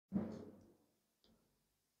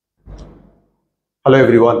Hello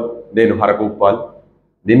everyone, నేను హరగోపాల్.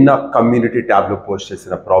 నిన్న community ట్యాబ్లో పోస్ట్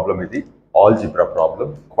చేసిన ప్రాబ్లం ఇది ఆల్జిబ్రా ప్రాబ్లం.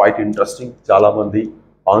 Quite interesting. చాలామంది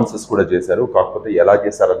ఆన్సర్స్ కూడా చేశారు, కాకపోతే ఎలా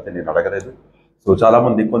చేశారంటే నేను అడగలేదు. సో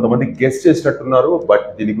కొంతమంది గెస్ చేసినట్టున్నారు, బట్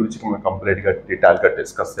దీని గురించి మనం కంప్లీట్గా డీటెయిల్గా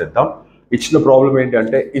డిస్కస్ చేద్దాం. ఇచ్చిన ప్రాబ్లం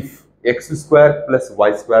ఏంటంటే, if x² +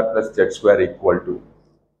 y² + z² =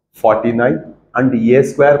 49 and a²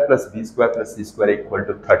 + b² + c²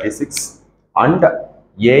 = 36 and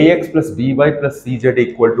ax + by + cz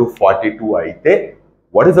 = 42 అయితే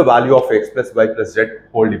what is the value of x + y + z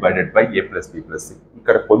whole divided by a + b + c?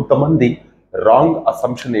 ఇక్కడ కొంతమంది రాంగ్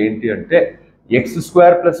అసంప్షన్ ఏంటి అంటే, x²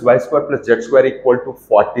 + y² + z² =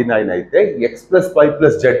 49 అయితే x + y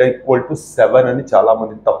 + z = 7 అని చాలా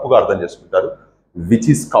మంది తప్పుగా అర్థం చేసుకుంటారు, which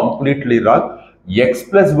is completely wrong. x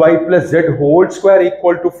 + y + z whole square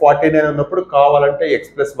 = 49 అన్నప్పుడు కావాలంటే x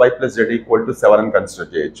 + y + z = 7 అని కన్సిడర్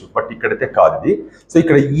చేయొచ్చు, బట్ ఇక్కడైతే కాదు ఇది. సో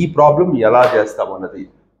ఇక్కడ ఈ ప్రాబ్లం ఎలా చేస్తాం అన్నది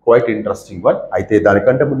క్వైట్ ఇంట్రెస్టింగ్ వన్. అయితే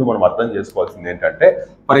దానికంటే ముందు మనం అర్థం చేసుకోవాల్సింది ఏంటంటే,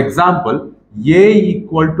 ఫర్ ఎగ్జాంపుల్ a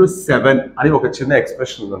 = 7 అని ఒక చిన్న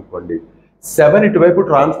ఎక్స్ప్రెషన్ ఉందనుకోండి. 7 ఇటువైపు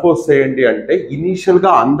ట్రాన్స్పోజ్ చేయండి అంటే ఇనీషియల్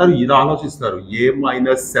గా అందరూ ఇది ఆలోచిస్తారు, a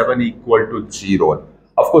 - 7 = 0 అని.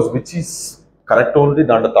 Of course which is correct only,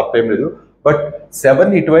 దాంట్లో తప్పేం లేదు. బట్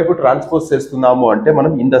 7 ఇటువైపు ట్రాన్స్పోజ్ చేస్తున్నాము అంటే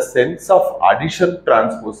మనం in the sense of addition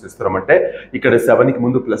transpose చేస్తున్నాం. అంటే ఇక్కడ 7కి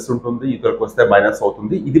ముందు ప్లస్ ఉంటుంది, ఇక్కడికి వస్తే మైనస్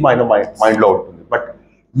అవుతుంది, ఇది మైండ్లో ఉంటుంది. బట్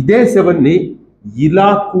ఇదే 7ని ఇలా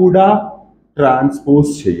కూడా ట్రాన్స్పోజ్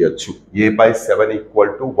చేయొచ్చు. a/7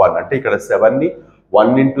 = 1 అంటే ఇక్కడ 7ని 1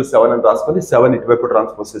 × 7 అని రాసుకొని 7 ఇటువైపు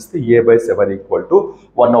ట్రాన్స్పోజ్ చేస్తే a/7 =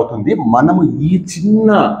 1 అవుతుంది. మనము ఈ చిన్న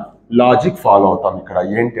లాజిక్ ఫాలో అవుతాం. ఇక్కడ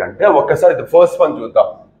ఏంటి అంటే, ఒక్కసారి ఫస్ట్ వన్ చూద్దాం.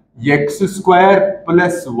 x² +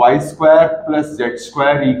 y² + z²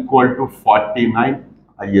 = 49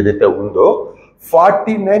 ఏదైతే ఉందో,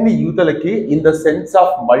 49 యూతలకి in the sense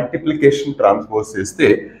of multiplication transpose చేస్తే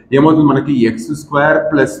ఏమవుతుంది, మనకి x²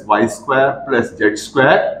 + y² +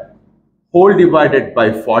 z² whole divided by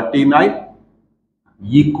 49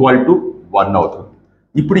 = 1 అవుతుంది.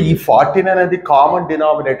 ఇప్పుడు ఈ 49 అనేది కామన్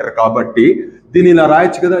డినామినేటర్ కాబట్టి దీన్ని ఇలా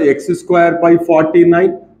రాయొచ్చు కదా, x² /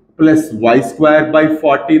 49 + y² /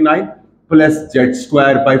 49 + z²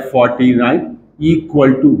 / 49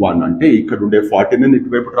 = 1. అంటే ఇక్కడ ఉండే 49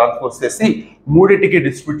 ఇటువైపు ట్రాన్స్పోజ్ చేసి మూడింటికి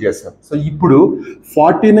డిస్ట్రిబ్యూట్ చేస్తాం. సో ఇప్పుడు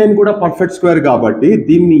 49 కూడా పర్ఫెక్ట్ స్క్వేర్ కాబట్టి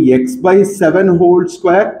దీన్ని x/7 whole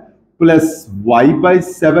square +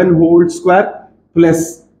 y/7 whole square +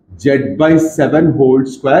 z/7 whole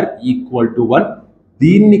square = 1.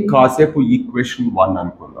 దీన్ని కాసేపు ఈక్వేషన్ 1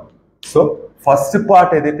 అనుకుందాం. సో ఫస్ట్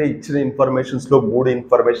పార్ట్ ఏదైతే ఇచ్చిన ఇన్ఫర్మేషన్స్ లో 3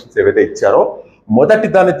 ఇన్ఫర్మేషన్స్ ఏవైతే ఇచ్చారో, మొదటి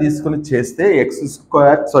దాన్ని తీసుకుని చేస్తే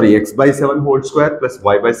x/7 whole square +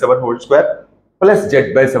 y/7 whole square +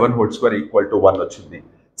 z/7 whole square = 1 వచ్చింది.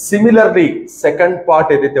 సిమిలర్లీ సెకండ్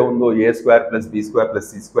పార్ట్ ఏదైతే ఉందో, a² + b² +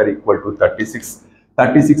 c² = 36.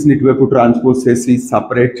 36ని ఇటువైపు ట్రాన్స్పోజ్ చేసి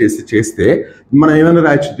సపరేట్ చేస్తే మనం ఏమైనా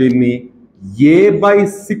రాయొచ్చు, దీన్ని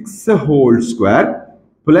a/6 whole square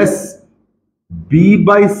 +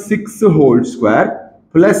 b/6 whole square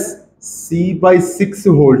 + c/6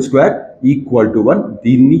 whole square = 1.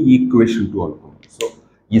 దీన్ని ఈక్వేషన్ 2 అనుకుందాం. సో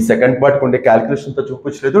ఈ సెకండ్ పార్ట్ ఉండే క్యాలిక్యులేషన్ తో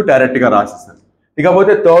చూపించలేదు, డైరెక్ట్ గా రాసేసాను.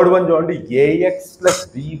 ఇకపోతే థర్డ్ వన్ చూడండి, ax +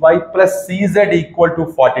 by + cz =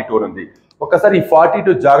 42 ఉంది. ఒకసారి ఈ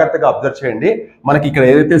 42 జాగ్రత్తగా అబ్జర్వ్ చేయండి. మనకి ఇక్కడ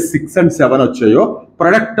ఏదైతే 6 and 7 వచ్చాయో,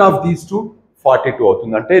 ప్రొడక్ట్ ఆఫ్ దీస్ 2 42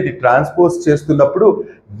 అవుతుంది. అంటే ఇది ట్రాన్స్పోజ్ చేస్తున్నప్పుడు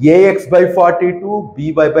ax/42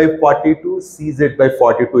 by/42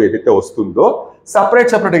 cz/42 ఏదైతే వస్తుందో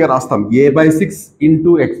సపరేట్ గా రాస్తాం, a/6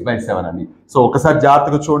 × x/7 అని. సో ఒకసారి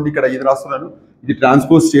జాగ్రత్తగా చూడండి, ఇక్కడ ఇది రాస్తున్నాను. ఇది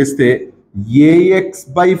ట్రాన్స్పోజ్ చేస్తే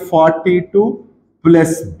ax/42 +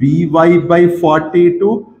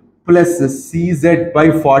 by/42 +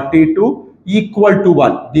 cz/42 =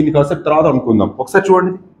 1. దీనికి ఒకసారి తర్వాత అనుకుందాం. ఒకసారి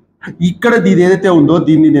చూడండి, ఇక్కడ ఇది ఏదైతే ఉందో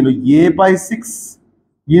దీన్ని నేను a/6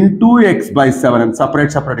 × x/7 అని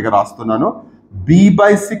సపరేట్ గా రాస్తున్నాను,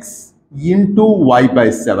 b/6 ×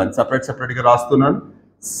 y/7 సపరేట్ గా రాస్తున్నాను,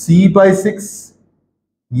 c/6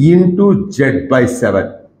 × z/7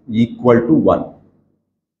 = 1.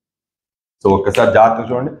 సో ఒక్కసారి జాగ్రత్తగా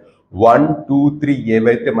చూడండి, 1, 2, 3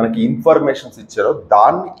 ఏవైతే మనకి ఇన్ఫర్మేషన్స్ ఇచ్చారో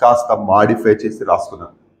దాన్ని కాస్త మాడిఫై చేసి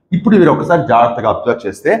రాసుకున్నాను. ఇప్పుడు మీరు ఒకసారి జాగ్రత్తగా అబ్జర్వ్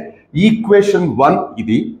చేస్తే ఈక్వేషన్ 1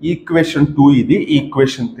 ఇది, ఈక్వేషన్ 2 ఇది,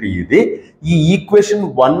 ఈక్వేషన్ 3 ఇది. ఈ ఈక్వేషన్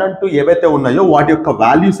 1 and 2 ఏవైతే ఉన్నాయో వాటి యొక్క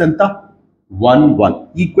వాల్యూస్ ఎంత? 1, 1.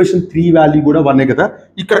 ఈక్వేషన్ 3 వాల్యూ కూడా 1 కదా.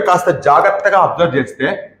 ఇక్కడ కాస్త జాగ్రత్తగా అబ్జర్వ్ చేస్తే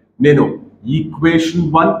నేను equation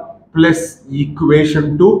 1 + equation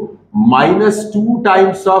 2 -2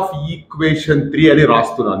 times of equation 3 అని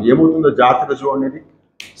రాస్తున్నాను. ఏమవుతుందో జాగ్రత్తగా చూడండి.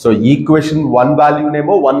 సో ఈక్వేషన్ 1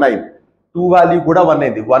 వాల్యూనేమో 1 అయింది, 2 వాల్యూ కూడా 1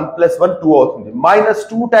 అయింది. 1 + 1 2 అవుతుంది.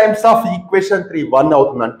 -2 టైమ్స్ ఆఫ్ ఈక్వేషన్ 3 1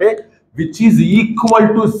 అవుతుంది అంటే విచ్ ఈజ్ ఈక్వల్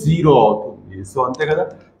టు 0 అవుతుంది. సో అంతే కదా,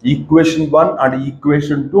 equation 1 and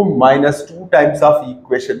equation 2 -2 times of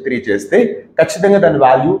equation 3 చేస్తే ఖచ్చితంగా దాని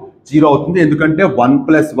వాల్యూ 0 అవుతుంది. ఎందుకంటే 1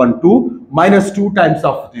 + 1 2 -2 టైమ్స్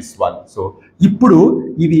ఆఫ్ దిస్ 1. సో ఇప్పుడు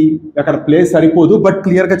ఇది అక్కడ ప్లేస్ సరిపోదు, బట్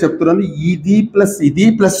క్లియర్ గా చెప్తున్నాను, ఇది ప్లస్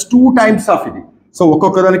 2 టైమ్స్ ఆఫ్ ఇది. సో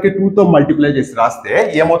ఒక్కొక్క దానికి 2 తో మల్టిప్లై చేసి రాస్తే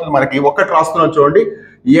ఏమవుతుంది, మనకి ఒకటి రాస్తున్నాం చూడండి,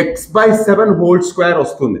 x/7²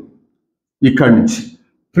 వస్తుంది ఇక్కడి నుంచి,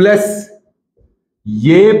 ప్లస్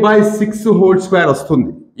a/6²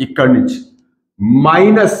 వస్తుంది ఇక్కడి నుంచి,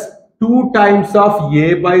 -2 టైమ్స్ ఆఫ్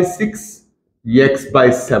a/6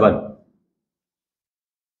 x/7.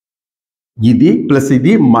 ఇది ప్లస్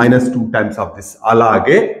ఇది -2 టైమ్స్ ఆఫ్ దిస్.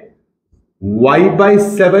 అలాగే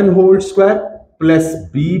y/7² plus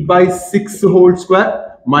b/6²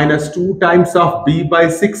 -2 times of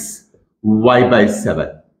b/6 y/7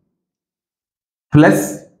 plus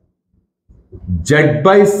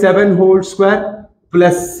z/7²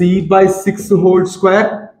 plus c/6²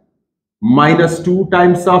 -2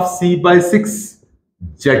 times of c/6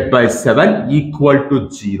 z/7 equal to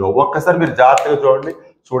 0. ఒక్కసారి మీరు జాగ్రత్తగా చూడండి,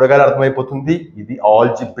 చూడగానే అర్థమైపోతుంది. ఇది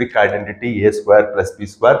algebraic identity a² + b²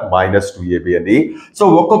 -2ab అని. సో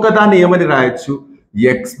ఒక్కొక్క దాన్ని ఏమని రాయొచ్చు,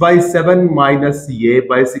 x/7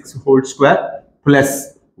 -a/6² plus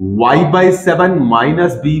y/7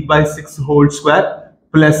 -b/6²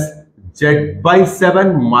 plus z/7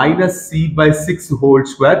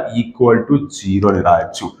 -c/6² equal to 0 అని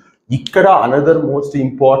రాయొచ్చు. ఇక్కడ అనదర్ మోస్ట్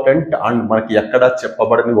ఇంపార్టెంట్ అండ్ మనకి ఎక్కడ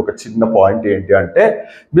చెప్పబడని ఒక చిన్న పాయింట్ ఏంటి అంటే,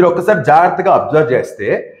 మీరు ఒకసారి జాగ్రత్తగా అబ్జర్వ్ చేస్తే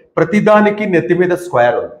ప్రతిదానికి నెత్తి మీద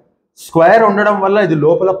స్క్వేర్ ఉంది. స్క్వేర్ ఉండడం వల్ల ఇది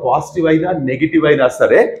లోపల పాజిటివ్ అయినా నెగిటివ్ అయినా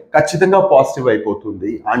సరే ఖచ్చితంగా పాజిటివ్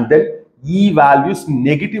అయిపోతుంది. అండ్ దెన్ ఈ వాల్యూస్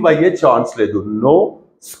నెగిటివ్ అయ్యే ఛాన్స్ లేదు. No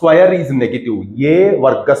square is negative. ఏ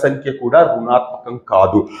వర్గ సంఖ్య కూడా రుణాత్మకం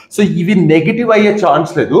కాదు. సో ఇవి నెగిటివ్ అయ్యే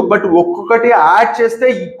ఛాన్స్ లేదు, బట్ ఒక్కొక్కటి యాడ్ చేస్తే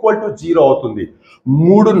ఈక్వల్ టు 0 అవుతుంది.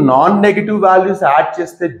 3 నాన్ నెగిటివ్ వాల్యూస్ యాడ్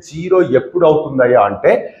చేస్తే 0 ఎప్పుడు అవుతుందయ్యా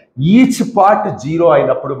అంటే ఈచ్ పార్ట్ 0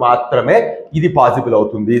 అయినప్పుడు మాత్రమే ఇది పాసిబుల్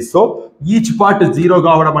అవుతుంది. సో ఈచ్ పార్ట్ 0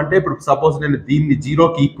 కావడం అంటే, ఇప్పుడు సపోజ్ నేను దీన్ని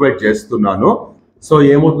 0కి ఈక్వేట్ చేస్తున్నాను. సో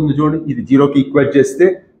ఏమవుతుంది చూడండి, ఇది 0కి ఈక్వేట్ చేస్తే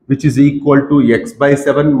which is equal to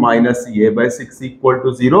x/7 minus a/6 equal to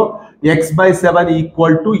 0, x/7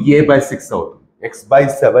 equal to a/6 అవుతుంది.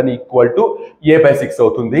 x/7 equal to a/6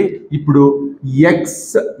 అవుతుంది. ఇప్పుడు x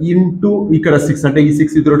ఇంటూ ఇక్కడ 6 అంటే ఈ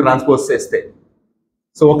 6 ఇద్దరు ట్రాన్స్పోజ్ చేస్తే,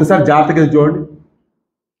 సో ఒకసారి జాగ్రత్తగా చూడండి,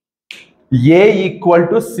 a ఈక్వల్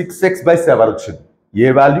టు 6x/7 వచ్చింది. ఏ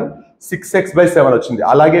వాల్యూ 6x/7 వచ్చింది.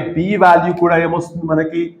 అలాగే b వాల్యూ కూడా ఏమొస్తుంది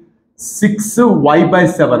మనకి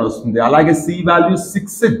 6y/7 వస్తుంది. అలాగే సి వాల్యూ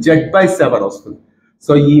 6z/7 వస్తుంది.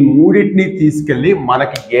 సో ఈ మూడింటిని తీసుకెళ్లి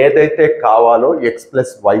మనకి ఏదైతే కావాలో x +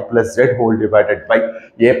 y + z whole divided by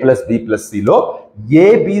a + b + c లో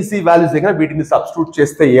abc వాల్యూస్ దగ్గర వీటిని సబ్స్టిట్యూట్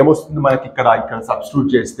చేస్తే ఏమొస్తుంది మనకి, ఇక్కడ సబ్స్టిట్యూట్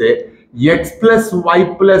చేస్తే x + y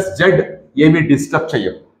 + z ఏమి డిస్టర్బ్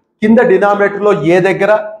చెయ్యం. కింద డినామినేటర్ లో a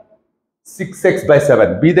దగ్గర 6x/7,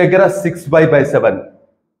 b దగ్గర 6y/7,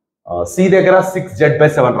 c దగ్గర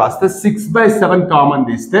 6z/7 రాస్తే 6/7 కామన్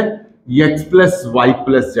తీస్తే x + y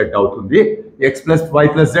 + z అవుతుంది. x + y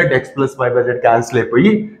 + z, x + y + z cancel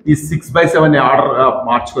అయిపోయి ఈ 6/7 ఆర్డర్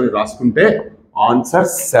మార్చుకొని రాసుకుంటే ఆన్సర్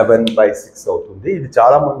 7/6 అవుతుంది. ఇది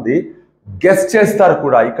చాలా మంది గెస్ చేస్తారు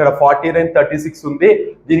కూడా. ఇక్కడ 49 36 ఉంది,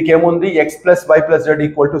 దీనికి ఏముంది x + y + z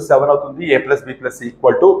equal to 7 అవుతుంది, a + b + c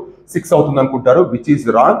equal to 6 అవుతుంది అనుకుంటారు, విచ్ ఈజ్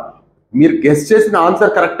రాంగ్. మీరు గెస్ చేసిన ఆన్సర్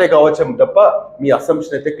కరెక్టే కావచ్చు తప్ప మీ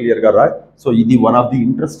అసంప్షన్ అయితే క్లియర్ గా రాయ్. సో ఇది one of the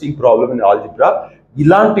interesting problem in algebra.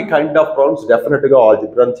 ఇలాంటి కైండ్ ఆఫ్ ప్రాబ్లమ్స్ డెఫినెట్ గా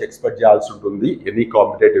ఆల్జిబ్రా నుంచి ఎక్స్పెక్ట్ చేయాల్సి ఉంటుంది ఎనీ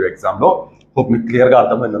కాంపిటేటివ్ ఎగ్జామ్ లో. హోప్ మీకు క్లియర్ గా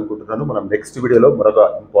అర్థమైంది అనుకుంటున్నాను. మనం నెక్స్ట్ వీడియోలో మరొక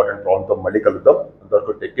ఇంపార్టెంట్ ప్రాబ్లమ్ తో మళ్ళీ కలుద్దాం.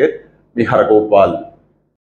 అంతవరకు టేక్ కేర్. మీ హరగోపాల్.